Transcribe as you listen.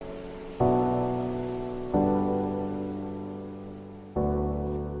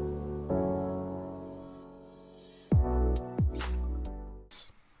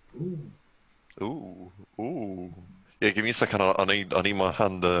Ooh, ooh. Yeah, give me a second. I need my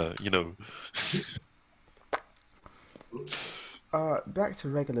hand. Back to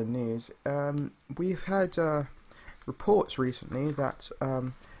regular news. We've had reports recently that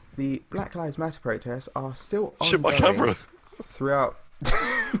the Black Lives Matter protests are still Shit, my ongoing camera. throughout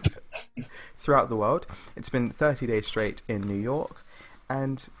throughout the world. It's been 30 days straight in New York,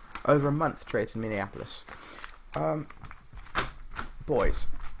 and over a month straight in Minneapolis. Um, Boys,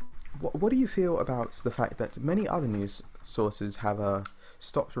 what do you feel about the fact that many other news sources have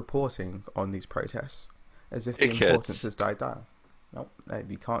stopped reporting on these protests, as if the importance Dickheads. has died down? No,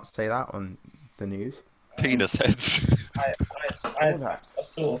 you can't say that on the news. Um, Penis heads. I All that.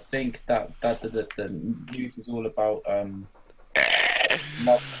 sort of think that the news is all about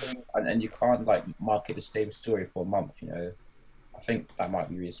marketing, and you can't like market the same story for a month. I think that might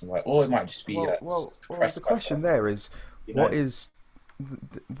be the reason why, or it might just be Well. The suppressed by question there is, what United. is,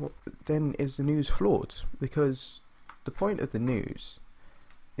 what then is the news flawed? Because the point of the news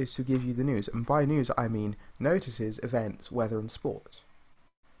is to give you the news, and by news I mean notices, events, weather, and sport.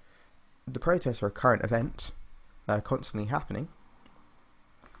 The protests are a current event; they're constantly happening,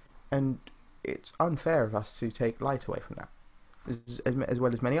 and it's unfair of us to take light away from that, as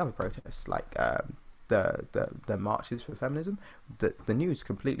well as many other protests like the marches for feminism. The news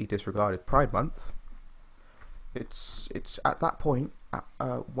completely disregarded Pride Month. It's at that point.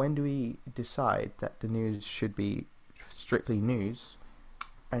 When do we decide that the news should be strictly news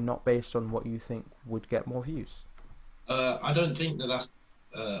and not based on what you think would get more views? I don't think that that's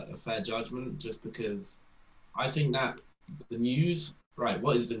a fair judgment, just because I think that the news, right?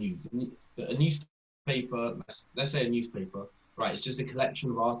 What is the news? A newspaper, let's say a newspaper, right? It's just a collection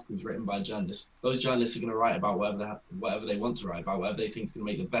of articles written by journalists. Those journalists are going to write about whatever they want to write about, whatever they think is going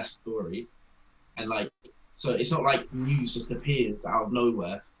to make the best story, and like, so it's not like news just appears out of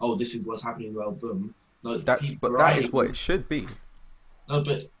nowhere. Oh, this is what's happening. Well, boom. No, people That is writing what it this. should be. No,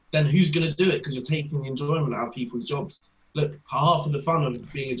 but then who's going to do it? Because you're taking the enjoyment out of people's jobs. Look, half of the fun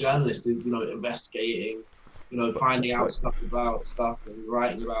of being a journalist is, investigating, finding out But stuff about stuff and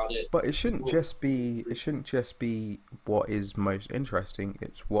writing about it. But it shouldn't just be. It shouldn't just be what is most interesting.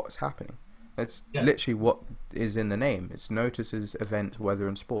 It's what's happening. It's Yeah, literally what is in the name. It's notices, events, weather,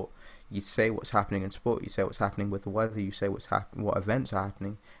 and sport. You say what's happening in sport. You say what's happening with the weather. You say what events are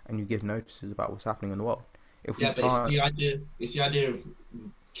happening, and you give notices about what's happening in the world. If we yeah, but it's can't, the idea. It's the idea of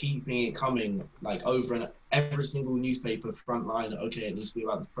keeping it coming like over and every single newspaper front line. Okay, it needs to be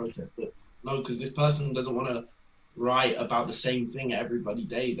about this protest, but no, because this person doesn't want to write about the same thing every bloody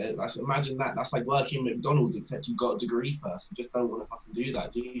day. Imagine that. That's like working at McDonald's, except you've got a degree first. You just don't want to fucking do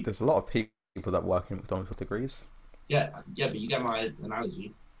that, do you? there's a lot of people that work in McDonald's with degrees. Yeah, yeah, but you get my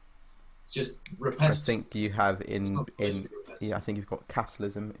analogy. It's just I repetitive. think you have It's in not supposed to in be yeah, I repetitive. think you've got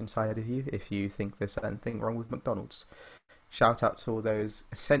capitalism inside of you if you think there's anything wrong with McDonald's. Shout out to all those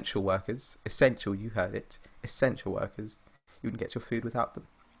essential workers. Essential, you heard it. Essential workers. You wouldn't get your food without them.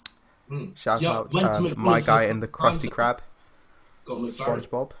 Shout Yeah, out went to my McDonald's for the guy in the first time Krusty today. Krab, Got McFlurry.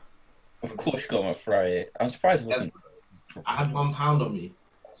 SpongeBob. Of course, you got my fry. I'm surprised it Yeah, wasn't. I had £1 on me.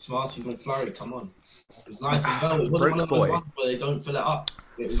 Smarties McFlurry, come on. It was nice as well. It wasn't one Broke of those boy. ones where they don't fill it up.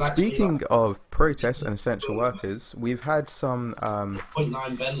 It was actually like Speaking of protests and essential workers, we've had some. zero point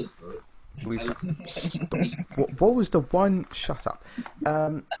 0.9 benders, bro. We've And what was the one? Shut up.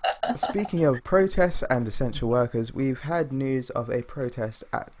 Speaking of protests and essential workers, we've had news of a protest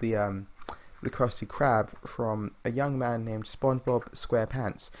at the Krusty Krab from a young man named SpongeBob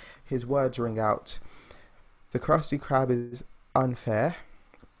SquarePants. His words ring out: "The Krusty Krab is unfair.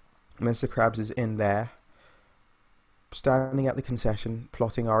 Mr. Krabs is in there, standing at the concession,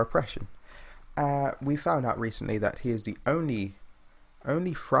 plotting our oppression." We found out recently that he is the only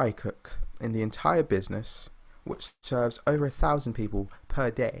fry cook in the entire business, which serves over 1,000 people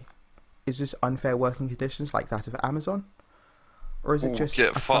per day. Is this unfair working conditions like that of Amazon, or is it Ooh, just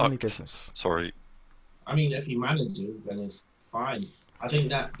get a family fucked. business? Sorry. I mean, if he manages, then it's fine. I think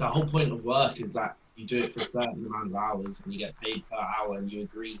that the whole point of work is that you do it for a certain amount of hours and you get paid per hour, and you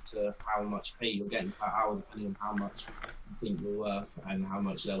agree to how much pay you're getting per hour depending on how much you think you're worth and how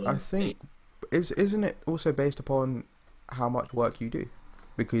much they're I willing to pay. think isn't it also based upon how much work you do?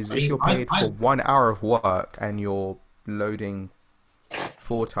 Because I if mean, you're paid for 1 hour of work and you're loading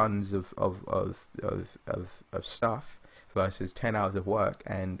 4 tons of stuff versus 10 hours of work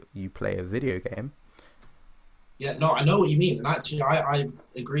and you play a video game. yeah, no, I know what you mean, and actually, I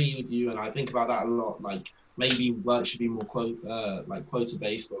agree with you, and I think about that a lot. Like maybe work should be more like quota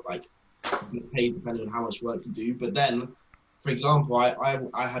based, or like you get paid depending on how much work you do. But then, for example,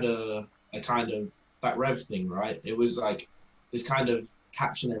 I had a kind of that Rev thing, right? It was like this kind of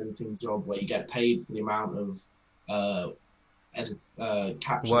caption editing job where you get paid for the amount of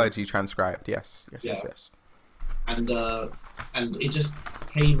caption. Words you transcribed. Yes. Yeah. And it just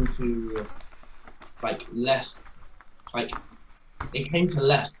came to like less, like it came to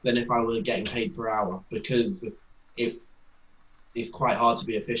less than if I were getting paid per hour, because it's quite hard to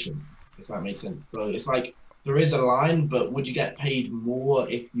be efficient, if that makes sense. So it's like there is a line, but would you get paid more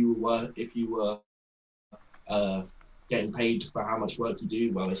if you were getting paid for how much work you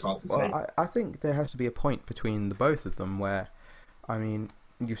do? Well, it's hard to say. I think there has to be a point between the both of them where, I mean,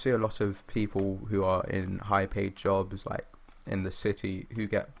 you see a lot of people who are in high-paid jobs, like in the city, who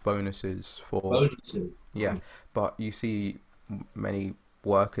get bonuses for Bonuses. yeah. But you see many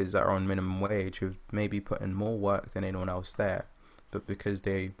workers that are on minimum wage who maybe put in more work than anyone else there, but because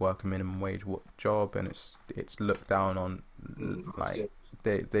they work a minimum wage job and it's looked down on, like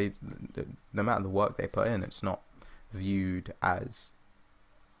they no matter the work they put in, it's not viewed as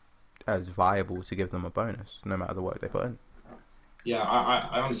viable to give them a bonus, no matter the work they put in. Yeah,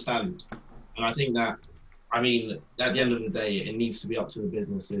 I understand, and I think that, I mean, at the end of the day, it needs to be up to the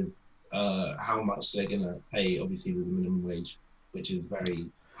businesses how much they're gonna pay. Obviously, with the minimum wage, which is very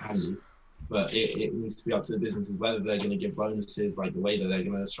handy, but it needs to be up to the businesses whether they're going to give bonuses, like the way that they're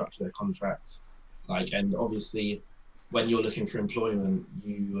going to structure their contracts. Like, and obviously, when you're looking for employment,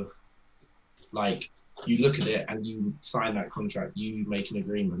 you look at it and you sign that contract, you make an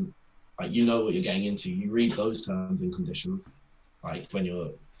agreement, like you know what you're getting into, you read those terms and conditions, like when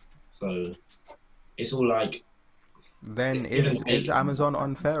you're, so it's all like. Then is Amazon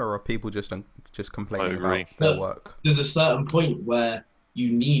unfair, or are people just complaining about their work? There's a certain point where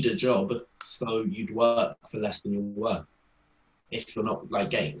you need a job, so you'd work for less than you work if you're not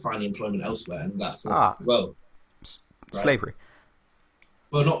like finding employment elsewhere, and that's slavery.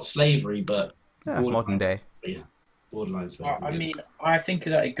 Well, not slavery, but modern day. Yeah, borderline slavery. I mean, I think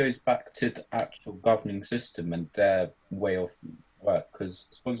that it goes back to the actual governing system and their way of work. Because,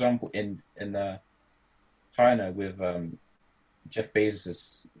 for example, in China with Jeff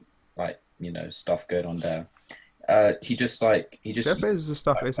Bezos, like, you know, stuff going on there. Jeff Bezos'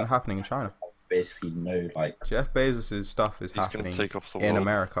 stuff isn't happening in China. Basically, no, like Jeff Bezos' stuff is happening in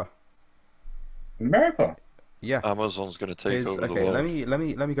America. America. Yeah. Amazon's going to take over the okay,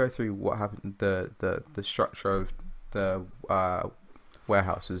 world. let me go through what happened. The structure of the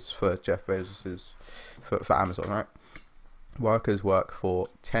warehouses for Jeff Bezos' for Amazon, right? Workers work for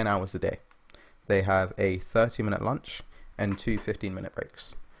 10 hours a day. They have a 30-minute lunch and 2 15-minute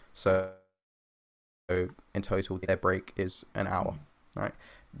breaks. So in total, their break is an hour, right?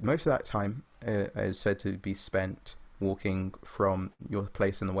 Most of that time is said to be spent walking from your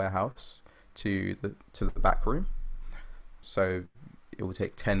place in the warehouse to the back room. So it will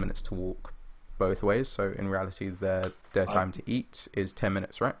take 10 minutes to walk both ways. So in reality, their time to eat is 10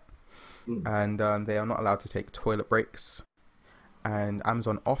 minutes, right? And they are not allowed to take toilet breaks. And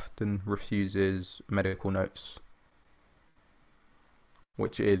Amazon often refuses medical notes,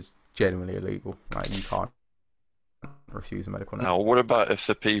 which is genuinely illegal. Like, you can't refuse a medical note. Now, what about if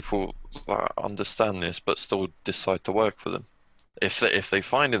the people understand this but still decide to work for them? If they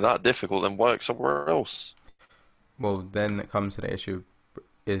find it that difficult, then work somewhere else. Well, then it comes to the issue: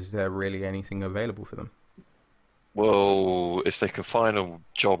 is there really anything available for them? Well, if they can find a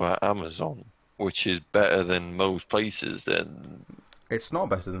job at Amazon, which is better than most places, then it's not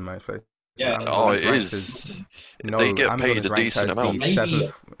better than most places. Yeah. Amazon it is. They get paid a decent amount.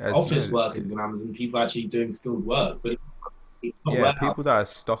 Maybe office workers in Amazon, people actually doing skilled work, but it's not warehouse. People that are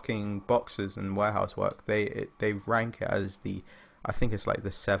stocking boxes and warehouse work, they rank it as I think it's like the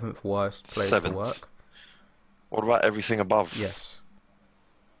 7th worst place to work. What about everything above? Yes.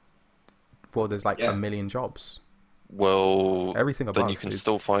 Well, there's like a million jobs. Well, everything above, then you can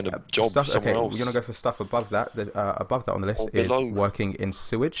still find a job somewhere else. We're gonna go for stuff above that. Above that on the list is working in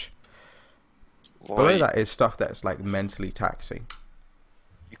sewage. Why? Below that is stuff that's like mentally taxing.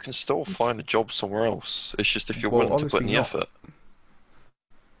 You can still find a job somewhere else. It's just if you're willing to put in the effort.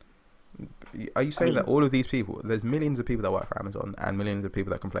 Are you saying that all of these people, there's millions of people that work for Amazon and millions of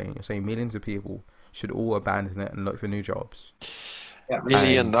people that complain? You're saying millions of people should all abandon it and look for new jobs? In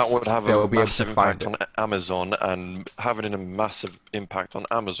the end, that would have a massive impact on Amazon, and having a massive impact on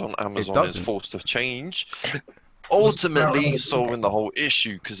Amazon is forced to change, ultimately solving the whole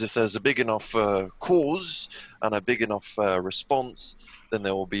issue, because if there's a big enough cause and a big enough response, then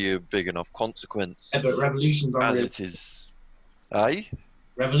there will be a big enough consequence. Yeah, but revolution's unrealistic. As it is. Aye?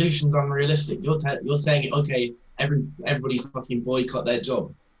 Revolution's unrealistic. You're saying, okay, everybody fucking boycott their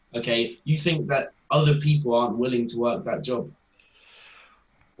job. Okay, you think that other people aren't willing to work that job.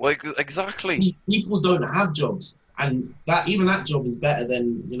 Well, exactly. People don't have jobs. and that even that job is better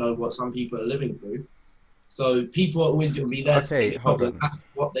than what some people are living through. So people are always going to be there. Okay, hold on. That's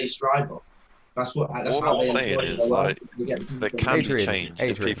what they strive for. That's all I'm saying is like there can be change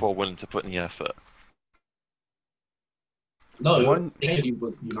if people are willing to put in the effort. No, maybe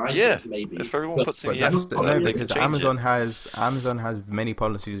was United. Maybe if everyone puts in the effort, because Amazon has many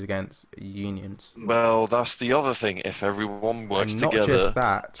policies against unions. Well, that's the other thing. If everyone works together,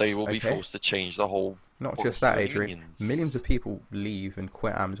 they will be forced to change the whole. Not just that, Adrian. Millions of people leave and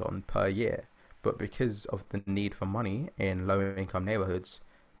quit Amazon per year, but because of the need for money in low-income neighborhoods,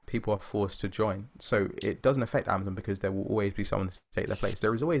 people are forced to join. So it doesn't affect Amazon because there will always be someone to take their place.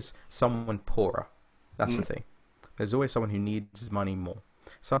 There is always someone poorer. That's the thing. There's always someone who needs money more.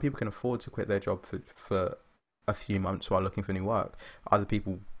 Some people can afford to quit their job for a few months while looking for new work. Other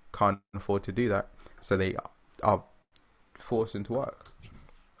people can't afford to do that, so they are forced into work.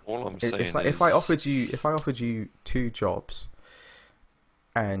 All I'm saying it's like is... if I offered you 2 jobs,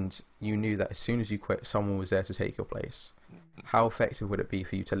 and you knew that as soon as you quit, someone was there to take your place, how effective would it be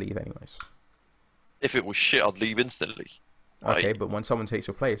for you to leave anyways? If it was shit, I'd leave instantly. Okay, but when someone takes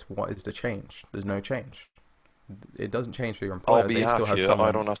your place, what is the change? There's no change. It doesn't change for your employer. I'll be happier.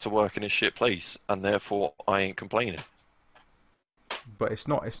 I don't have to work in a shit place, and therefore I ain't complaining. But it's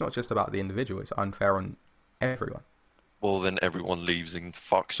not just about the individual. It's unfair on everyone. Well, then everyone leaves and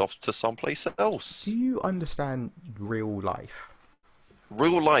fucks off to someplace else. Do you understand real life?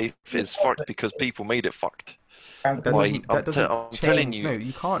 Real life is fucked because people made it fucked. I'm telling you, no,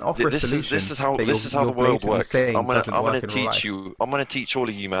 you can't offer a solution. This is how the world works. I'm gonna teach you. I'm gonna teach all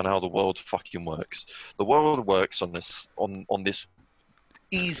of you, man, how the world fucking works. The world works on this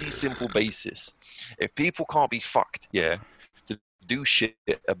easy, simple basis. If people can't be fucked, to do shit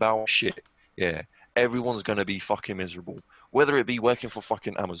about shit, everyone's gonna be fucking miserable. Whether it be working for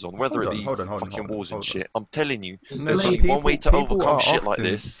fucking Amazon, whether it be fucking wars and shit. I'm telling you, there's only one way to overcome shit like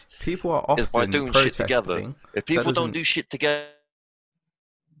this. People are often is by doing shit together. If people don't do shit together,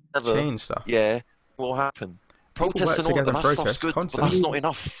 change stuff. What will happen? Protests and all that stuff's good, but that's not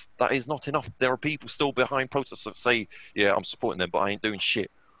enough. That is not enough. There are people still behind protests that say, yeah, I'm supporting them, but I ain't doing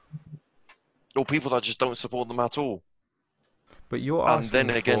shit. Or people that just don't support them at all. But you're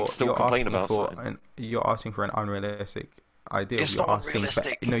asking still complain about something. You're asking for an unrealistic ideal. It's not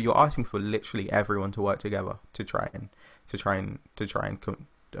unrealistic. You're asking for literally everyone to work together to try and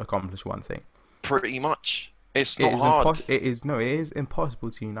accomplish one thing. Pretty much. It's not hard. It is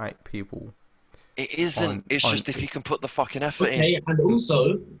impossible to unite people. It isn't. It's just if you can put the fucking effort in. Okay, and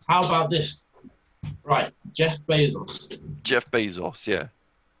also, how about this? Right, Jeff Bezos, yeah.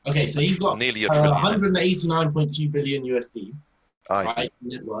 Okay, so he's got nearly $1 trillion. 189.2 billion USD. Right,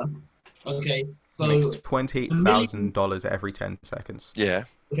 net worth. Okay, so makes $28,000 every 10 seconds. Yeah.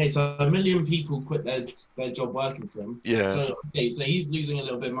 Okay, so 1 million people quit their job working for him. Yeah. So he's losing a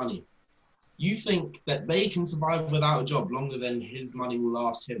little bit of money. You think that they can survive without a job longer than his money will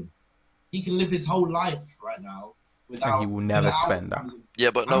last him? He can live his whole life right now without. And he will never spend that.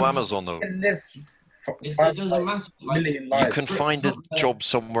 Yeah, but no Amazon though. It doesn't matter. You can find a job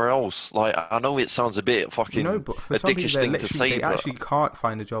somewhere else. Like, I know it sounds a bit fucking a dickish thing to say, they actually can't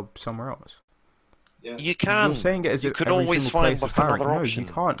find a job somewhere else. Yeah. You can. You're saying it as you can always find another option. No,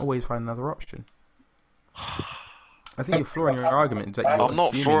 you can't always find another option. I think you're flawing your argument. That I'm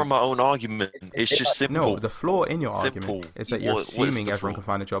not flawing my own argument. It's just simple. No, the flaw in your argument is that you're assuming everyone can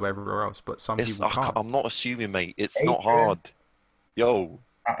find a job everywhere else, but some people can't. I'm not assuming, mate. It's not hard. Yo.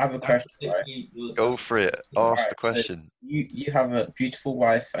 I have a question, right? Go for it. Ask the question. You have a beautiful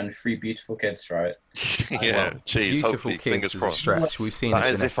wife and 3 beautiful kids, right? Yeah, jeez, hopefully, fingers crossed. Stretch. We've seen that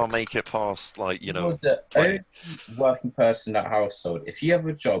as if I make it past, like, you know. The only working person in that household, if you have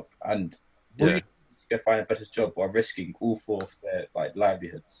a job and you need to go find a better job while risking all 4 of their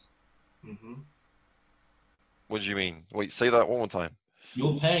livelihoods. Mm-hmm. What do you mean? Wait, say that one more time.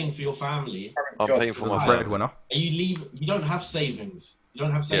 You're paying for your family. I'm paying for my breadwinner. You don't have savings. You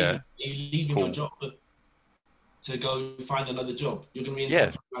don't have savings. Yeah. You're leaving your job to go find another job. You're going to be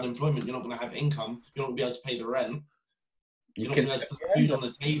in unemployment. You're not going to have income. You're not going to be able to pay the rent. You're not going to be able to put food on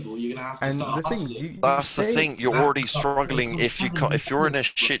the table. You're going to have to start hustling. That's the thing. You're already struggling. If you're in a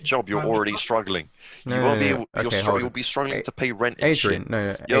shit job, you're already struggling. You'll be struggling to pay rent. Adrian,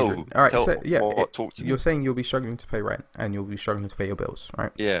 Adrian. All right, talk to me. You're saying you'll be struggling to pay rent and you'll be struggling to pay your bills,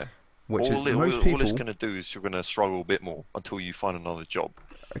 right? Yeah. All it's going to do is you're going to struggle a bit more until you find another job.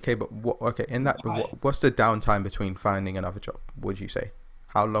 Okay, but what's the downtime between finding another job? Would you say?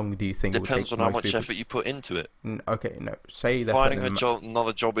 How long do you think it would take? Depends on how much effort you put into it. Okay, no. Say that finding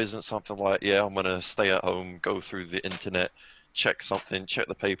another job isn't something like, I'm going to stay at home, go through the internet, check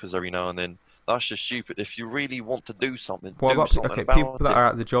the papers every now and then. That's just stupid. If you really want to do something, What do about something okay, about people that it. are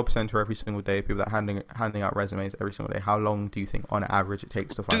at the job center every single day, people that are handing out resumes every single day? How long do you think, on average, it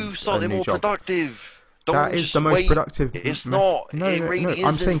takes to find Do a something new more job? productive. That Don't is just the most wait. productive. It's not. No, It no, no. really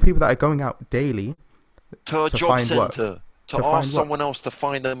I'm saying isn't. people that are going out daily To a to job find work. center to To ask find work. someone else to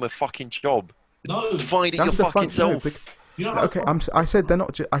find them a fucking job. No, Find it That's your the fucking fun. No, self. you know how okay. I said they're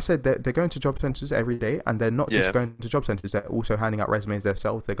not. I said they're going to job centers every day, and they're not just Yeah. going to job centers. They're also handing out resumes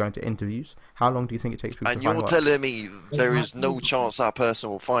themselves. They're going to interviews. How long do you think it takes people And to find you're work? telling me there is no chance that person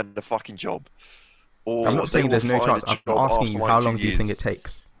will find a fucking job, or I'm not they saying will there's no find chance. a I'm job asking after you, like how 2 long do you think it years.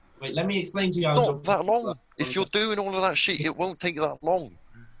 takes? Wait, let me explain to you how Not job that long. One If you're sec. doing all of that shit, it won't take that long.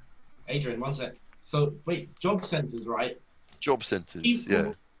 Adrian, one sec. So wait, job centers, right? Job centers, People,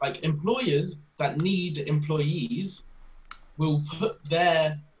 yeah. like employers that need employees will put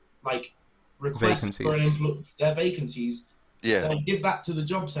their like requests for their vacancies. Yeah. They'll give that to the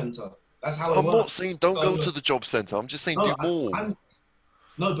job center. That's how it I'm works. not saying don't So, go to the job center. I'm just saying no, do more.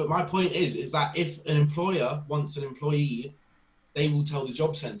 No, but my point is that if an employer wants an employee, they will tell the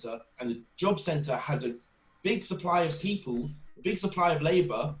job center, and the job center has a big supply of people, a big supply of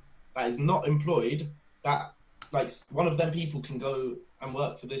labor that is not employed. That like one of them people can go and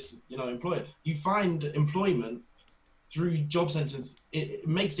work for this, employer. You find employment through job centers. It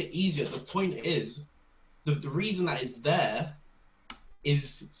makes it easier. The point is, the reason that it's there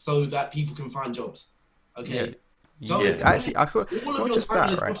is so that people can find jobs. Okay. Yeah. Actually, I feel all not of your just time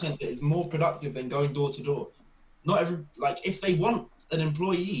in that, a right? job center is more productive than going door to door. Not every if they want an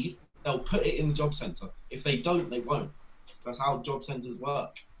employee, they'll put it in the job center. If they don't, they won't. That's how job centers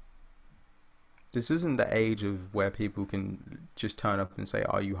work. This isn't the age of where people can just turn up and say,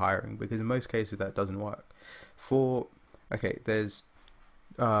 "Are you hiring?" Because in most cases that doesn't work. There's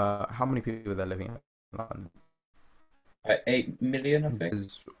how many people are there living in London? 8 million, I think.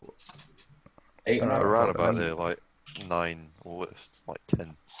 There's 8 or 9. Around about there, like 9 or like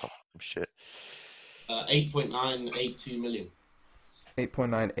 10, some shit. 8.982 million.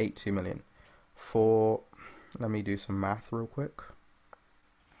 8.982 million. Let me do some math real quick.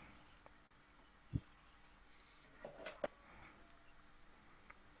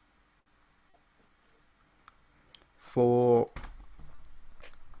 For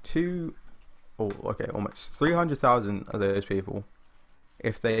almost 300,000 of those people,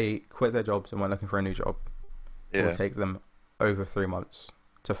 if they quit their jobs and went looking for a new job, it will take them over 3 months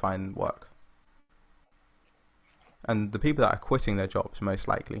to find work. And the people that are quitting their jobs most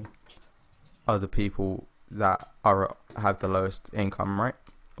likely are the people that have the lowest income, right?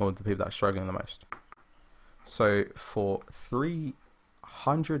 Or the people that are struggling the most. So for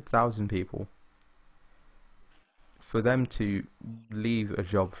 300,000 people, for them to leave a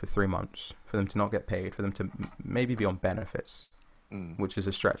job for 3 months, for them to not get paid, for them to maybe be on benefits, which is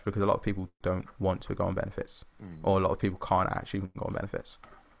a stretch because a lot of people don't want to go on benefits, or a lot of people can't actually go on benefits.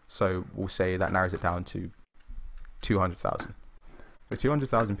 So we'll say that narrows it down to 200,000. For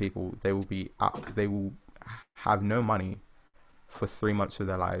 200,000 people, they will have no money for 3 months of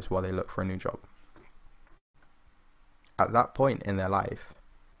their lives while they look for a new job. At that point in their life,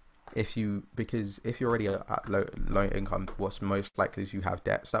 if you're already at low income, what's most likely is you have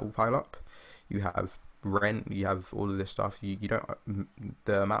debts that will pile up, you have rent, you have all of this stuff. You don't.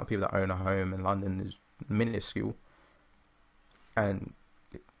 The amount of people that own a home in London is minuscule, and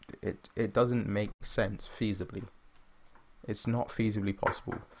it doesn't make sense feasibly. It's not feasibly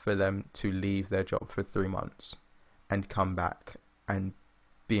possible for them to leave their job for 3 months and come back and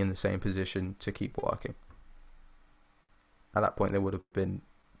be in the same position to keep working. At that point, they would have been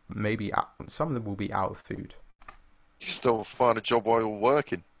some of them will be out of food. You still find a job while you're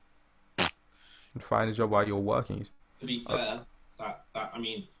working. Find a job while you're working. To be fair,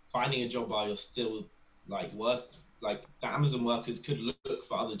 finding a job while you're still the Amazon workers could look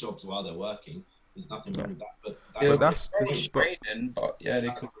for other jobs while they're working. There's nothing wrong with that.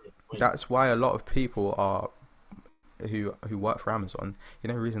 That's why a lot of people who work for Amazon.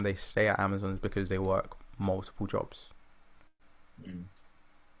 The reason they stay at Amazon is because they work multiple jobs.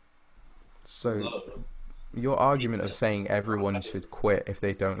 So your argument of saying everyone should quit if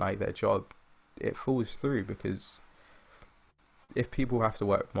they don't like their job, it falls through, because if people have to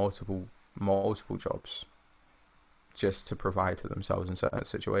work multiple jobs just to provide for themselves in certain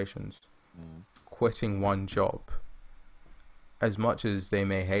situations, quitting one job, as much as they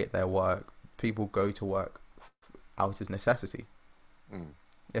may hate their work, people go to work out of necessity.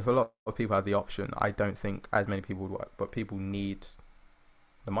 If a lot of people had the option, I don't think as many people would work, but people need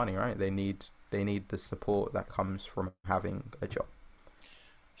the money, right? They need the support that comes from having a job.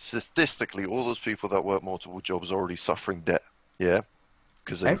 Statistically, all those people that work multiple jobs are already suffering debt. Yeah.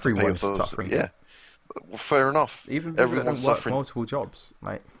 because they need to pay Everyone's off those. suffering. Yeah, well, fair enough. Even people Everyone's that don't work suffering. multiple jobs,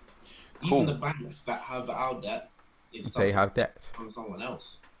 like Even the banks that have our debt is they have debt from someone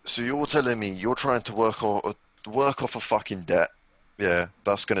else. So you're telling me you're trying to work off a fucking debt? Yeah,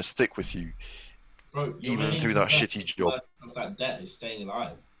 that's gonna stick with you, Bro, even through that shitty job. Of that debt is staying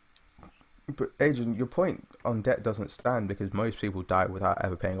alive. But Adrian, your point on debt doesn't stand because most people die without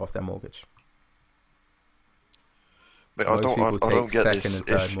ever paying off their mortgage. But I don't get second this. and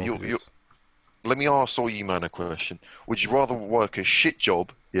third If mortgages. let me ask all you man a question. Would you rather work a shit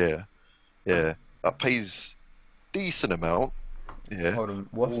job? Yeah, that pays decent amount. Yeah. Hold on.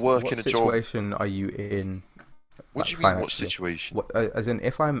 What situation are you in? What do you mean? What situation? As in,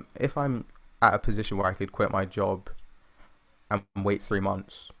 if I'm at a position where I could quit my job and wait 3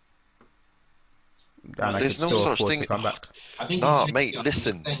 months, and there's I could no still such afford thing. to come back. I think nah, mate.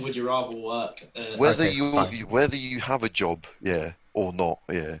 Listen. Would you rather work? Whether okay, whether you have a job, yeah, or not,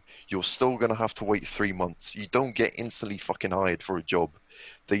 yeah, you're still gonna have to wait 3 months. You don't get instantly fucking hired for a job.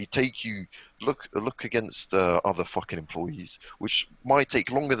 They take you look against other fucking employees, which might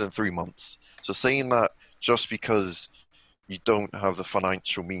take longer than 3 months. So saying that just because you don't have the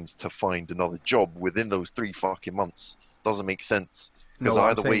financial means to find another job within those 3 fucking months doesn't make sense. Because No,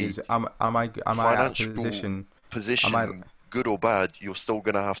 either way, am I at a position, good or bad, you're still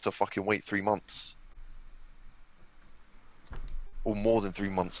gonna have to fucking wait 3 months. Or more than 3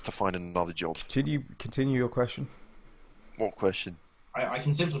 months to find another job. Continue your question. What question? I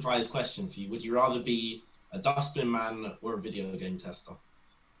can simplify this question for you. Would you rather be a dustbin man or a video game tester?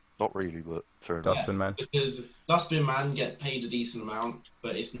 Not really, but fair enough. Dustbin man. Because dustbin man get paid a decent amount,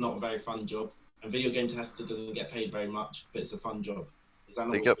 but it's not a very fun job. And video game tester doesn't get paid very much, but it's a fun job.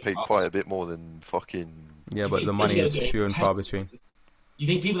 They get paid quite a bit more than fucking... Yeah, but the money is few and far between. You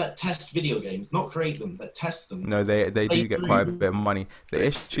think people that test video games, not create them, that test them? No, they do get quite a bit of money. The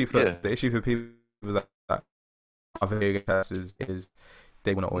issue for people that are video game testers is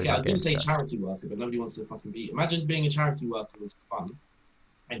they will not always. Yeah, I was going to say charity worker, but nobody wants to fucking be. Imagine being a charity worker was fun,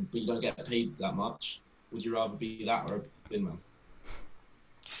 but you don't get paid that much. Would you rather be that or a bin man?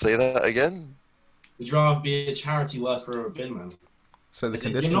 Say that again. Would you rather be a charity worker or a bin man? So the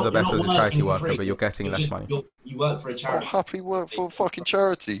conditions are better as a charity worker, but you're getting less money. You work for a charity. I'll happily work for a fucking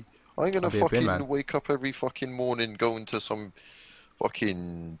charity. I'm gonna fucking wake up every fucking morning, go into some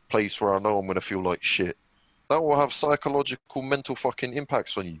fucking place where I know I'm gonna feel like shit. That will have psychological, mental fucking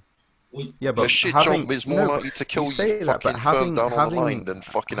impacts on you. Yeah, but a shit job is more likely to kill you fucking further down on the line than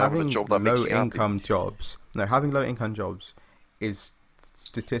fucking having a job that makes you happy. Having low income jobs is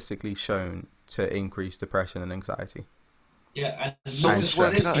statistically shown to increase depression and anxiety. Yeah, and so is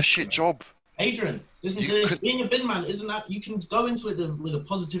working at a shit job. Adrian, listen to this. Being a bin man, isn't that you can go into it with a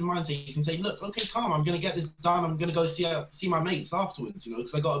positive mindset. You can say, look, okay, calm. I'm gonna get this done. I'm gonna go see my mates afterwards,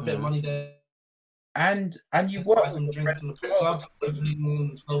 because I got a bit of money there. And you work some drinks in the club,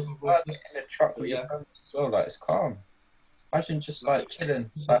 opening 12 of August. In the truck with your friends as well. Like, it's calm. Imagine just like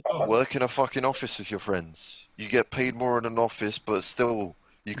chilling. Work in a fucking office with your friends. You get paid more in an office, but still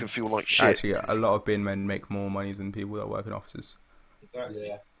you can feel like shit. Actually, a lot of bin men make more money than people that work in offices. Exactly.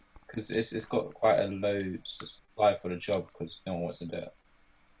 Yeah. Because it's got quite a low supply for the job because no one wants to do it.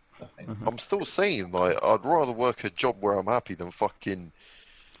 I'm still saying, like, I'd rather work a job where I'm happy than fucking...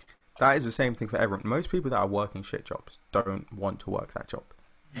 That is the same thing for everyone. Most people that are working shit jobs don't want to work that job.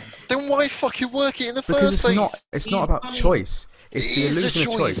 Then why fucking work it in the because first place? It's not about choice. It's the illusion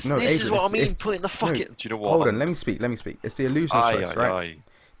of choice. No, this Adrian, is what I mean, putting the fucking... Do you know what? Hold on, let me speak. It's the illusion of choice, right?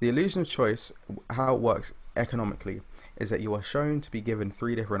 The illusion of choice, how it works economically, is that you are shown to be given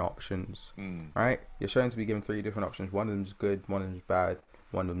 3 different options, right? You're shown to be given 3 different options. One of them's good, one of them's bad,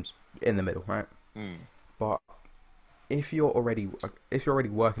 one of them's in the middle, right? But if you're already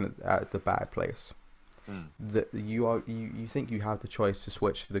working at the bad place, you think you have the choice to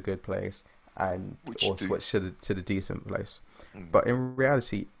switch to the good place or switch to the decent place. But in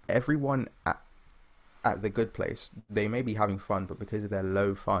reality, everyone at the good place, they may be having fun, but because of their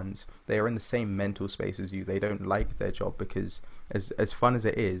low funds, they are in the same mental space as you. They don't like their job because as fun as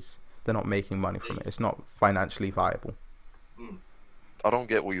it is, they're not making money from it. It's not financially viable. I don't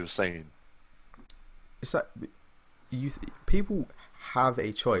get what you're saying. It's like people have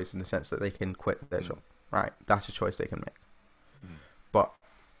a choice in the sense that they can quit their job, right? That's a choice they can make. But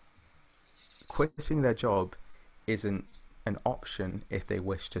quitting their job isn't an option if they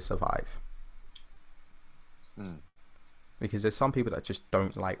wish to survive. Because there's some people that just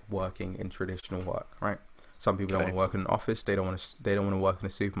don't like working in traditional work, right? Some people don't want to work in an office. They don't want to work in a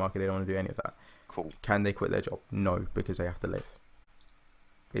supermarket. They don't want to do any of that. Cool. Can they quit their job? No, because they have to live.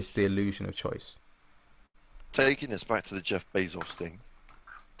 It's the illusion of choice. Taking this back to the Jeff Bezos thing,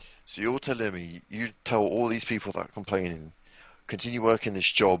 So you're telling me you tell all these people that are complaining, continue working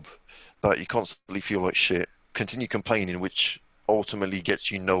this job that you constantly feel like shit, continue complaining, which ultimately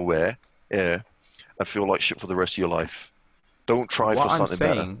gets you nowhere, yeah, and feel like shit for the rest of your life. Don't try for something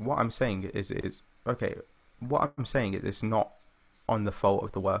better. What I'm saying is okay. What I'm saying is it's not on the fault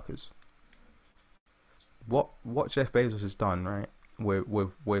of the workers. What Jeff Bezos has done, right?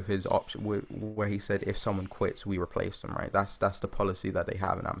 With his option, where he said if someone quits, we replace them, right? That's the policy that they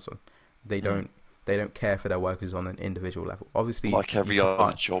have in Amazon. They don't care for their workers on an individual level. Obviously, like every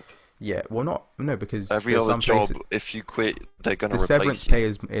other job. Yeah, well, no, because every other job, if you quit, they're going to replace you. The severance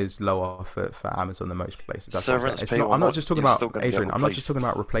pay is lower for Amazon than most places. That's severance pay. I'm not just talking about Adrian. I'm not just talking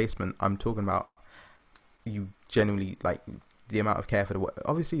about replacement. I'm talking about you genuinely like the amount of care for the work.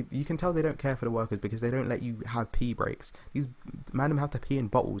 Obviously, you can tell they don't care for the workers because they don't let you have pee breaks. These man have to pee in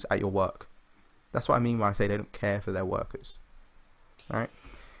bottles at your work. That's what I mean when I say they don't care for their workers. All right.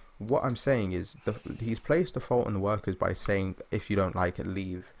 What I'm saying is he's placed the fault on the workers by saying if you don't like it,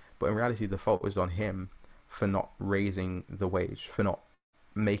 leave. But in reality, the fault was on him for not raising the wage, for not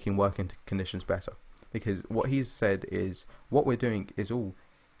making working conditions better. Because what he's said is what we're doing is all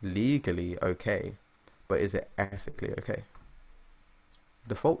legally okay, but is it ethically okay?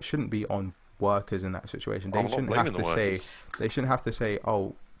 The fault shouldn't be on workers in that situation. They shouldn't have to say. They shouldn't have to say,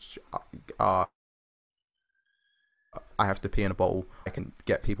 "Oh, I have to pee in a bottle. I can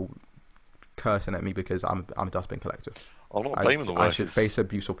get people cursing at me because I'm a dustbin collector." I'm not blaming the workers. I should face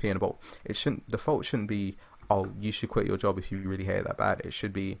abuse or pee in a bowl. The fault shouldn't be, oh, you should quit your job if you really hate it that bad. It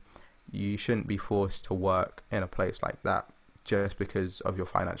should be, you shouldn't be forced to work in a place like that just because of your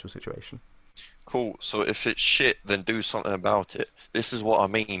financial situation. Cool. So if it's shit, then do something about it. This is what I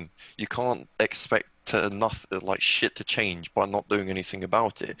mean. You can't expect shit to change by not doing anything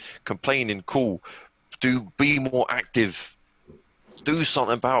about it. Complaining, cool. Be more active. Do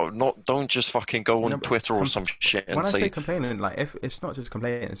something about it. Don't just fucking go on Twitter or some shit and when I say complaining, like if it's not just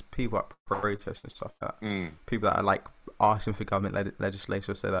complaining, it's people that protest and stuff like that. People that are like asking for government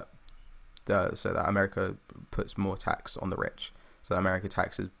legislation so that America puts more tax on the rich, so that America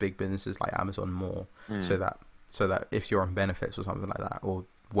taxes big businesses like Amazon more, so that if you're on benefits or something like that, or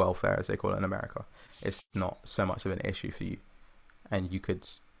welfare as they call it in America, it's not so much of an issue for you, and you could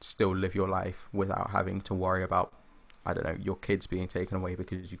still live your life without having to worry about, I don't know, your kids being taken away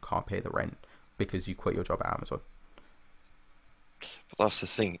because you can't pay the rent because you quit your job at Amazon. But that's the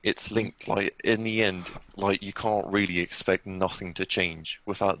thing, it's linked. Like in the end, like you can't really expect nothing to change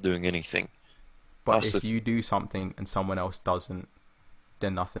without doing anything. But if you do something and someone else doesn't,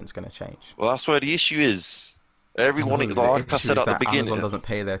 then nothing's going to change. Well, that's where the issue is. Like I said at the beginning, Amazon doesn't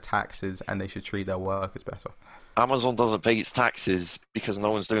pay their taxes and they should treat their workers better. Amazon doesn't pay its taxes because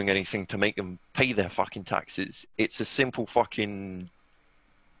no one's doing anything to make them pay their fucking taxes. It's a simple fucking.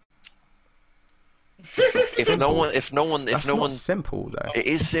 If no one, simple though. It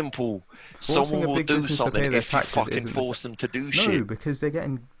is simple. Someone will do something if you fucking force them to do shit. No, because they're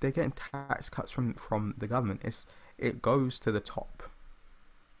getting tax cuts from the government. It goes to the top.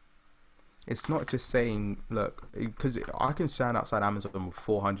 It's not just saying, look, because I can stand outside Amazon with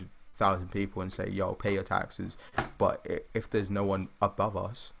 400,000 people and say, yo, pay your taxes. But if there's no one above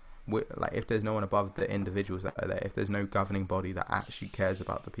us, like if there's no one above the individuals that are there, if there's no governing body that actually cares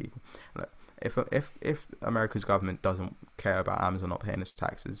about the people, like, if America's government doesn't care about Amazon not paying its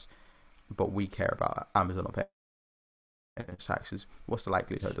taxes, but we care about Amazon not paying its taxes, what's the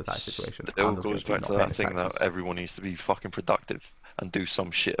likelihood of that situation? It all goes back to that thing that everyone needs to be fucking productive and do some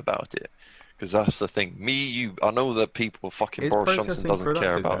shit about it. Because that's the thing. I know that people fucking Boris Johnson doesn't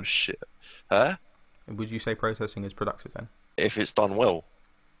care about shit. Huh? Would you say protesting is productive then? If it's done well,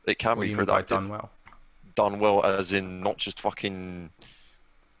 it can be productive. Done well? Done well as in not just fucking,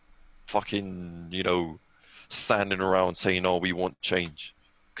 standing around saying, oh, we want change.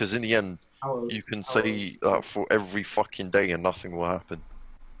 Because in the end, you can say that for every fucking day and nothing will happen.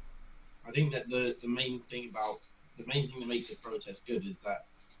 I think that the main thing that makes a protest good is that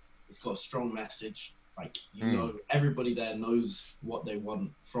it's got a strong message. Like, everybody there knows what they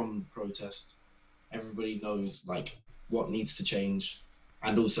want from protest. Everybody knows, like, what needs to change.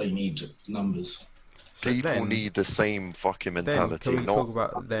 And also you need numbers. People need the same fucking mentality. Can we talk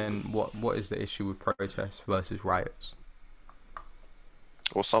about then what is the issue with protests versus riots?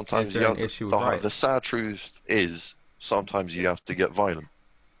 Well, sometimes you have the sad truth is sometimes you have to get violent.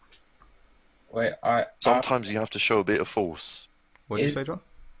 Wait, sometimes you have to show a bit of force. What did you say, John?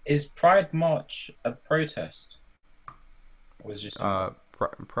 Is Pride March a protest? Or was it just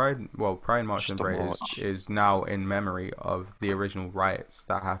Pride March and Parade is now in memory of the original riots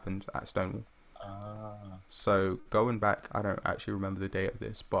that happened at Stonewall. So going back, I don't actually remember the date of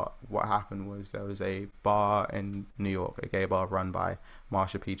this, but what happened was there was a bar in New York, a gay bar run by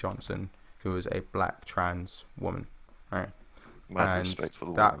Marsha P. Johnson, who was a black trans woman, right? Mad respect for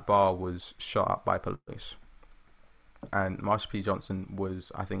the that woman. bar was shot up by police. And Marsha P. Johnson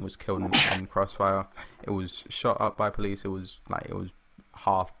I think was killed in crossfire. It was shot up by police. It was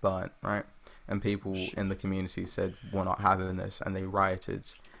half burnt, right? And people in the community said, "We're not having this," and they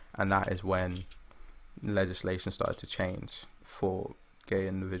rioted. And that is when legislation started to change for gay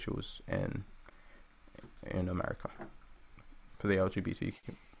individuals in America, for the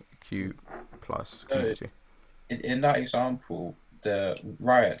LGBTQ plus community. In that example, the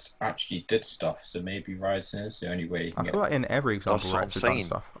riots actually did stuff, so maybe rioting is the only way you can I feel like in every example riots have done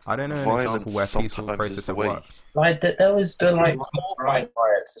stuff. I don't know an example where peaceful protests have worked. Like there was the coal mine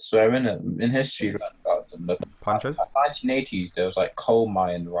riots as well, in history. The Punches? 1980s, there was like coal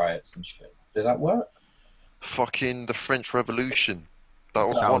mine riots and shit. Did that work? Fucking the French Revolution. That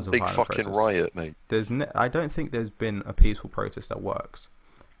was one big fucking riot, mate. I don't think there's been a peaceful protest that works,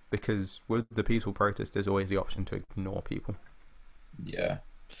 because with the peaceful protest, there's always the option to ignore people. Yeah.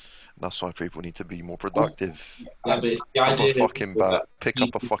 That's why people need to be more productive. Yeah, but it's the idea. Pick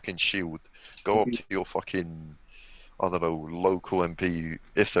up a fucking shield. Go up to your fucking, I don't know, local MP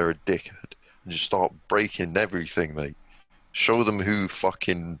if they're a dickhead, and just start breaking everything, mate. Show them who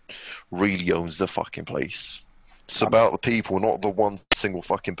fucking really owns the fucking place. It's about the people, not the one single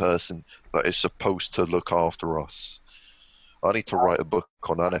fucking person that is supposed to look after us. I need to write a book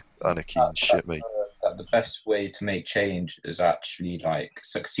on anarchy and shit, mate. That the best way to make change is actually like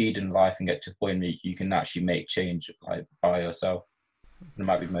succeed in life and get to a point where you can actually make change like by yourself. It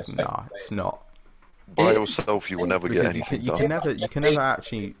might be the most effective way. It's not. By yourself, you will never get anything done. You can never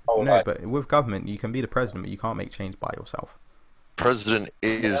actually. No, but with government, you can be the president, but you can't make change by yourself. President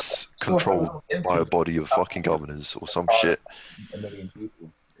is controlled by a body of fucking governors or some shit. A million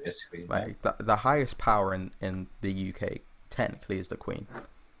people, basically. Like the highest power in the UK technically is the Queen,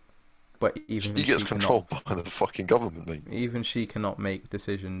 but even she gets controlled by the fucking government, mate. Even she cannot make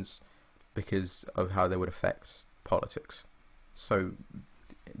decisions because of how they would affect politics. So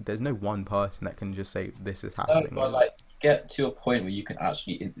there's no one person that can just say this is happening. No, but like get to a point where you can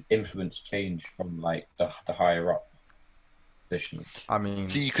actually influence change from like the higher up position. I mean,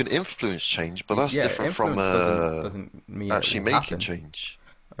 see, you can influence change, but that's different from doesn't mean actually making change.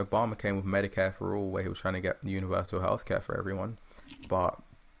 Obama came with Medicare for all, where he was trying to get universal healthcare for everyone, but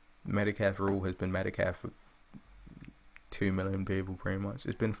Medicare for all has been Medicare for 2 million people, pretty much.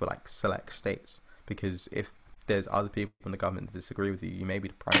 It's been for like select states, because if there's other people in the government that disagree with you, you may be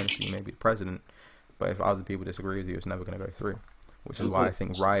the prime minister, you may be the president, but if other people disagree with you, it's never going to go through. Which is why I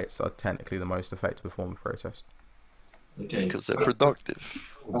think riots are technically the most effective form of protest. Okay, because they're productive.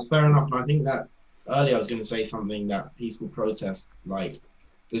 That's fair enough, and I think that earlier I was going to say something that peaceful protests, like,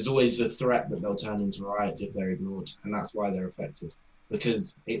 there's always a threat that they'll turn into riots if they're ignored, and that's why they're effective,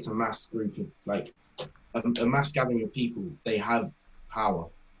 because it's a mass group of, like, a mass gathering of people. They have power,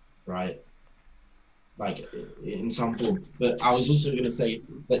 right? Like, in some form. But I was also going to say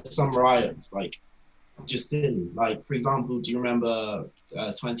that some riots, like, just silly. Like, for example, do you remember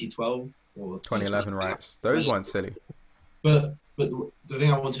 2012 or 2011 riots? Those weren't silly. But the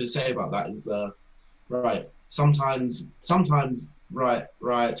thing I wanted to say about that is, right, sometimes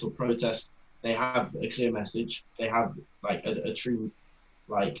riots or protests, they have a clear message. They have like a true,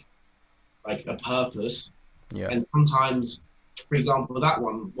 like a purpose. Yeah. And sometimes, for example, that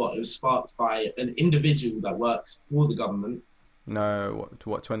one, it was sparked by an individual that works for the government. No,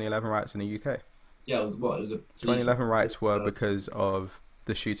 what 2011 riots in the UK? Yeah, it was what? It was a 2011 riots were because of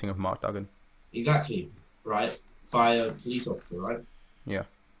the shooting of Mark Duggan. Exactly, right? By a police officer, right? Yeah.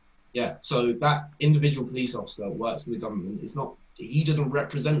 Yeah, so that individual police officer works for the government. It's not, he doesn't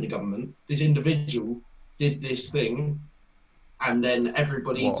represent the government. This individual did this thing, and then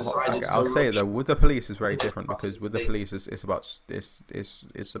everybody decided. Okay, I'll say it though, with the police is very different, because with the police it's about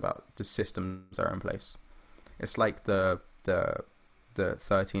the systems that are in place. It's like the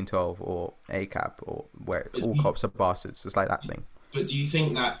 1312 or ACAB, or where all cops are bastards. It's like that thing. But do you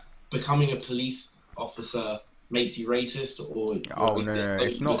think that becoming a police officer makes you racist, or no,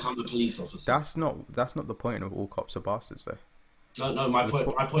 it's not. Become a police officer? That's not the point of all cops are bastards, though. No. My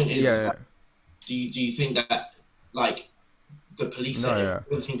point is, that, do you think that, like, the police are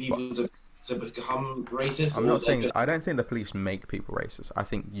influencing people to become racist? I'm not saying. I don't think the police make people racist. I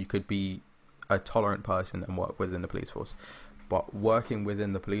think you could be a tolerant person and work within the police force, but working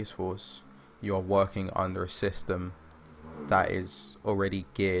within the police force, you're working under a system that is already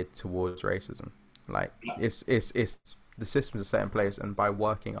geared towards racism. Like, it's the systems are set in place, and by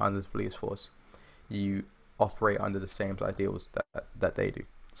working under the police force, you operate under the same ideals that they do.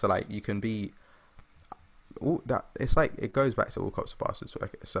 So like you can be all that. It's like it goes back to all cops are bastards.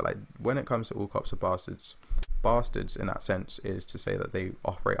 Okay, so like when it comes to all cops are bastards, bastards in that sense is to say that they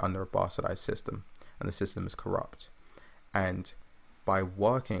operate under a bastardized system, and the system is corrupt. And by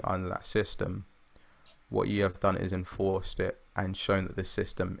working under that system, what you have done is enforced it and shown that this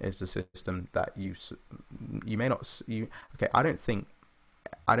system is the system that you may not okay. I don't think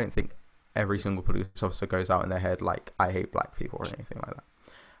every single police officer goes out in their head like I hate black people or anything like that.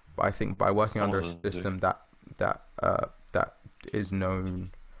 But I think by working under a system that is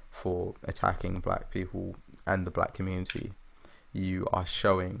known for attacking black people and the black community, you are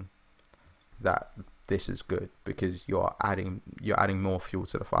showing that this is good because you're adding more fuel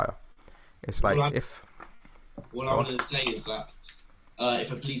to the fire. It's like What I wanted to say is that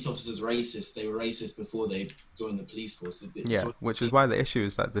if a police officer's racist, they were racist before they joined the police force. Yeah, which is why the issue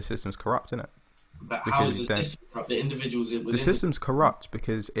is that the system's corrupt, isn't it? But how is the system corrupt? The individuals within the system's corrupt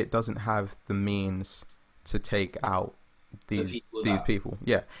because it doesn't have the means to take out these people.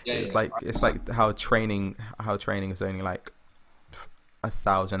 Yeah, it's like how training is only like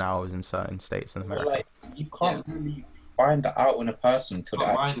 1,000 hours in certain states in America. Like you can't really find that out on a person until they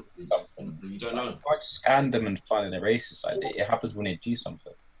actually do something. You don't know. You can't scan them and find they're racist. Like it happens when they do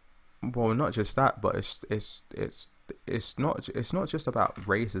something. Well, not just that, but it's not just about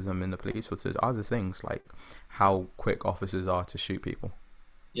racism in the police force. There's other things like how quick officers are to shoot people.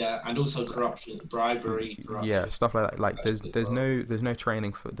 Yeah, and also corruption, bribery. Corruption. Yeah, stuff like that. Like there's no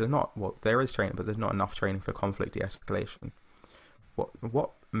training for there is training, but there's not enough training for conflict de-escalation.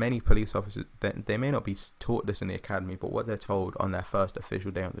 What many police officers, they may not be taught this in the academy, but what they're told on their first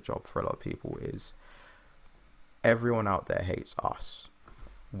official day on the job for a lot of people is everyone out there hates us.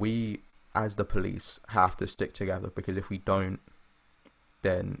 We as the police have to stick together because if we don't,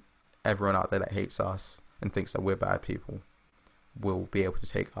 then everyone out there that hates us and thinks that we're bad people will be able to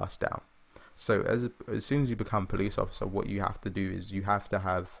take us down. So as soon as you become a police officer, what you have to do is you have to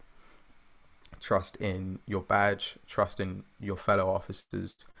have trust in your badge, trust in your fellow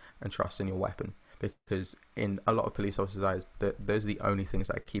officers, and trust in your weapon. Because in a lot of police officers' eyes, those are the only things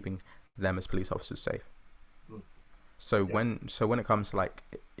that are keeping them as police officers safe. So when it comes to like,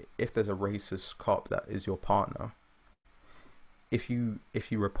 if there's a racist cop that is your partner, if you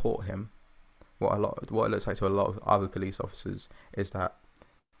report him, what it looks like to a lot of other police officers is that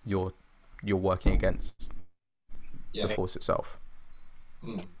you're working against the force itself.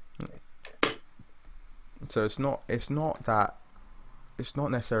 So it's not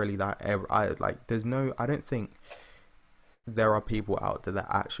necessarily that I don't think there are people out there that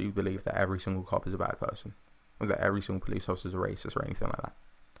actually believe that every single cop is a bad person, or that every single police officer is a racist or anything like that.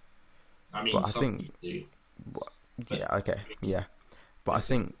 I mean, but I think, do. But I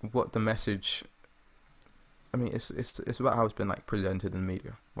think what the message, I mean, it's about how it's been like presented in the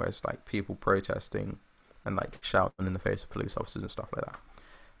media, where it's like people protesting and like shouting in the face of police officers and stuff like that.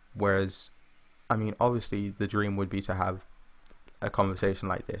 Whereas, I mean, obviously the dream would be to have a conversation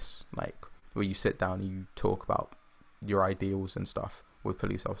like this, like where you sit down and you talk about your ideals and stuff with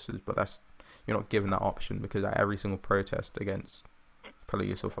police officers, but you're not given that option because at every single protest against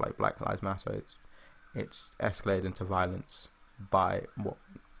police or for like Black Lives Matter, it's escalated into violence by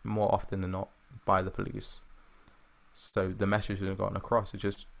more often than not by the police. So the message hasn't gotten across. It's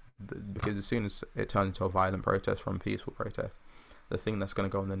just because as soon as it turns into a violent protest from peaceful protest, the thing that's going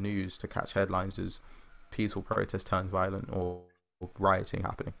to go on the news to catch headlines is peaceful protest turns violent or rioting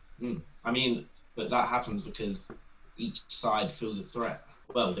happening. I mean, but that happens because each side feels a threat.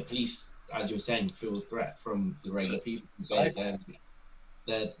 Well, the police, as you were saying, feel a threat from the regular people. They're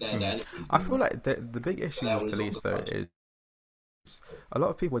the enemies. I feel like the big issue with police though is a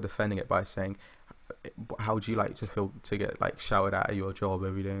lot of people are defending it by saying, how would you like to feel to get like shouted at your job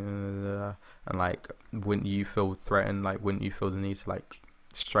every day, and like wouldn't you feel threatened, like wouldn't you feel the need to like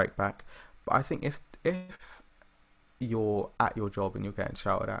strike back? But I think if you're at your job and you're getting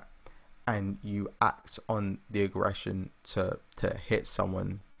shouted at and you act on the aggression to hit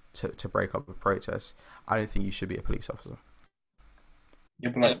someone to break up a protest, I don't think you should be a police officer.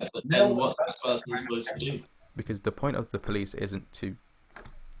 But then what's that person supposed to do? Because the point of the police isn't to...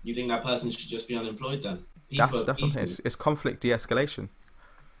 You think that person should just be unemployed then? That's what I'm saying. It's conflict de-escalation.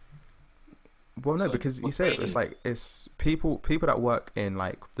 Well, no, because you say it's like it's people that work in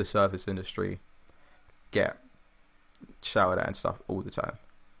like the service industry get shouted at and stuff all the time.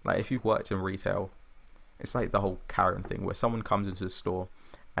 Like if you've worked in retail, it's like the whole Karen thing where someone comes into the store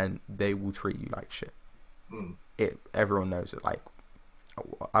and they will treat you like shit. Everyone knows it. Like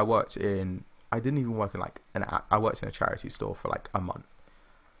I didn't even work in like I worked in a charity store for like a month.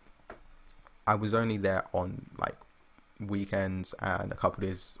 I was only there on like weekends and a couple of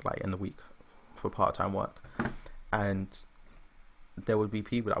days like in the week for part-time work, and there would be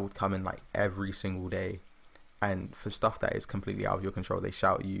people that would come in like every single day, and for stuff that is completely out of your control, they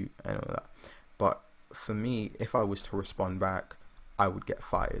shout at you and all that. But for me, if I was to respond back, I would get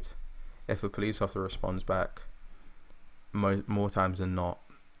fired. If a police officer responds back, more times than not,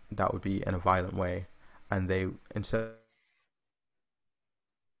 that would be in a violent way, and they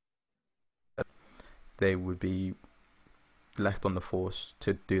would be left on the force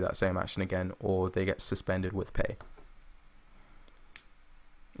to do that same action again, or they get suspended with pay.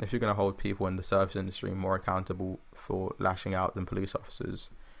 If you're going to hold people in the service industry more accountable for lashing out than police officers,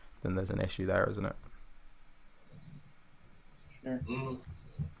 then there's an issue there, isn't it? Sure.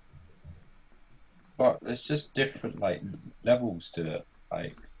 But it's just different, like, levels to it.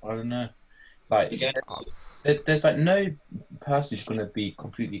 Like, I don't know. Like, there's like no person who's going to be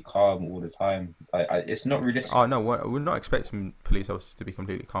completely calm all the time. Like, it's not realistic. Oh no, we're not expecting police officers to be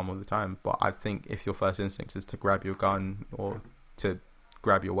completely calm all the time. But I think if your first instinct is to grab your gun or to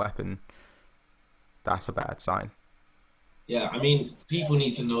grab your weapon, that's a bad sign. Yeah, I mean, people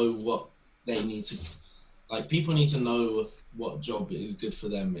need to know what they need to, like, people need to know what job is good for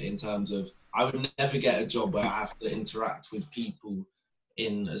them in terms of, I would never get a job where I have to interact with people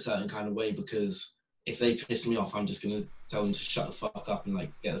in a certain kind of way, because if they piss me off, I'm just going to tell them to shut the fuck up and,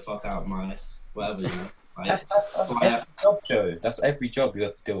 like, get the fuck out of my whatever, you know. Like, that's every job, Joe. That's every job you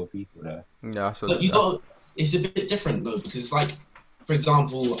have to deal with people there. Yeah, so it's a bit different though, because, like, for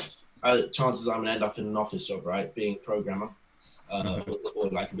example, chances I'm gonna end up in an office job, right? Being a programmer, or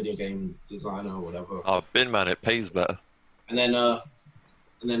like a video game designer or whatever. Oh, bin man, it pays better. And then,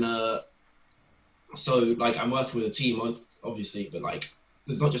 so like I'm working with a team, obviously, but like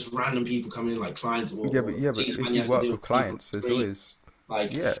there's not just random people coming in, like clients. Or, but if you work with clients, there's always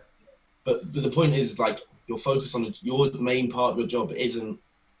like But the point is, like, you're focused on your main part of your job isn't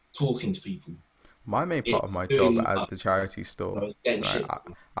talking to people. My main part of my job at the charity store,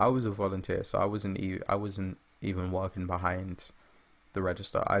 I was a volunteer, so I wasn't even working behind the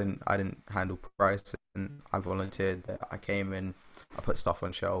register. I didn't handle pricing. I volunteered. I came in, I put stuff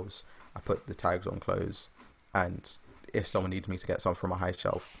on shelves, I put the tags on clothes, and if someone needed me to get something from a high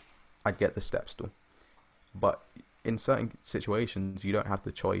shelf, I'd get the step stool. But in certain situations, you don't have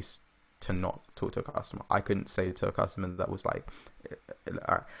the choice to not talk to a customer. I couldn't say to a customer that was like, all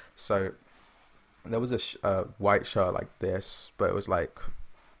right. So there was a white shirt like this, but it was like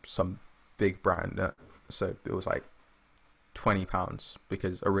some big brand. So it was like £20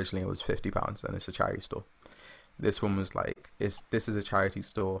 because originally it was £50 and it's a charity store. This one was like, this is a charity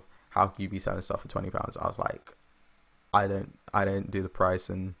store. How can you be selling stuff for £20? I was like, I don't do the price,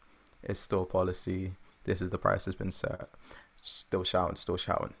 and it's store policy. This is the price that's been set. Still shouting.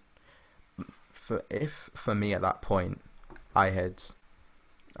 For me at that point, I had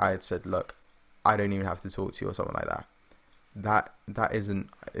said, look, I don't even have to talk to you or something like that. That isn't.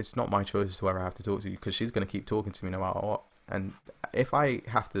 It's not my choice as to whether I have to talk to you, because she's going to keep talking to me no matter what. And if I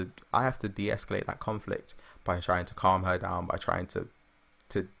have to de-escalate that conflict by trying to calm her down, by trying to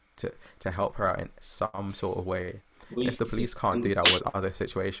help her out in some sort of way. If the police can't do that with other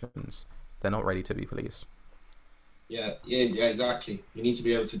situations, they're not ready to be police. Yeah, exactly. You need to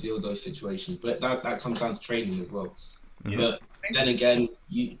be able to deal with those situations, but that comes down to training as well. Mm-hmm. But then again,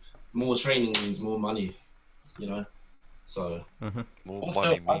 more training means more money, you know. So more also,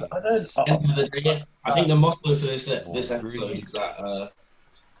 money means. I think the motto for this episode is that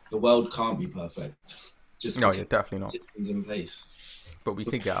the world can't be perfect. No, yeah, definitely not. Systems in place, but we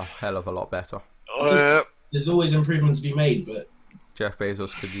could get a hell of a lot better. There's always improvement to be made, but Jeff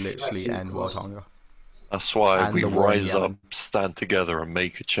Bezos could literally end world hunger. That's why we rise up, stand together, and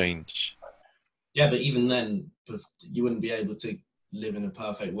make a change. Yeah, but even then, you wouldn't be able to live in a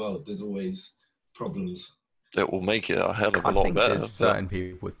perfect world. There's always problems. It will make it a hell of a lot think better. There's certain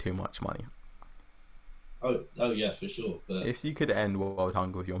people with too much money. Oh yeah, for sure. But if you could end world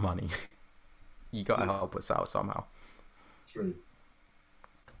hunger with your money, you gotta help us out somehow. True.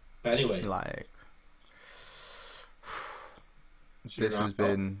 But anyway, like, this has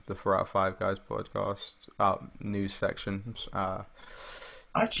been the 4 out of 5 Guys podcast news section.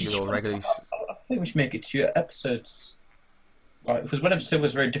 Actually, I think we should make it 2 episodes. Right, because one episode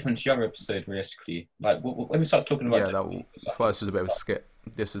was very different to the other episode, realistically. Like, when we start talking about... Yeah, first was a bit of a skip.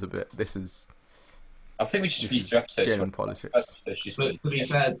 This is... I think we should just do episodes. Genuine politics. But to be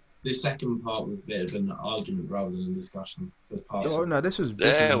fair, this second part was a bit of an argument rather than a discussion. This was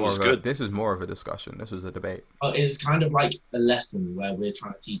more of a discussion. This was a debate. It's kind of like a lesson where we're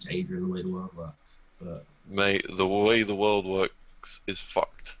trying to teach Adrian the way the world works. But mate, the way the world works politics is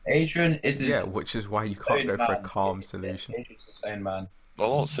fucked. Adrian is which is why you can't go for a calm solution. Adrian's his own man. I'm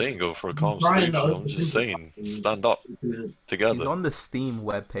not saying go for a calm solution. I'm just saying stand up together. He's on the Steam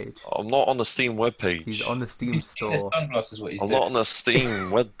webpage. I'm not on the Steam webpage. He's on the Steam store. Sunglasses, what he's I'm not on the Steam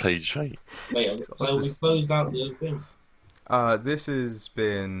webpage, mate. Wait, so we closed out the thing. This has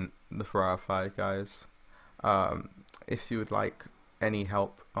been the 4 Hour Fight, guys. If you would like any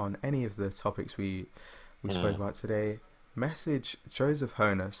help on any of the topics we spoke about today, message Joseph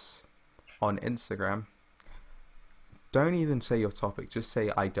Honus on Instagram. Don't even say your topic, just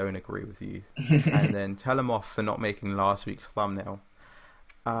say I don't agree with you, and then tell him off for not making last week's thumbnail.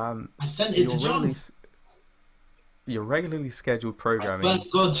 I sent it to John. Your regularly scheduled programming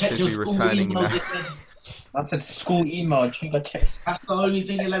should be returning now. I said school email. That's the only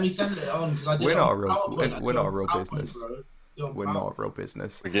thing that let me send it on. We're not a real business. We're not a real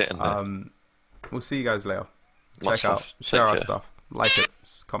business. We're getting there. We'll see you guys later. Share our stuff, like it,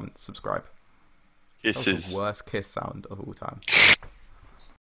 comment, subscribe. Kisses. The worst kiss sound of all time.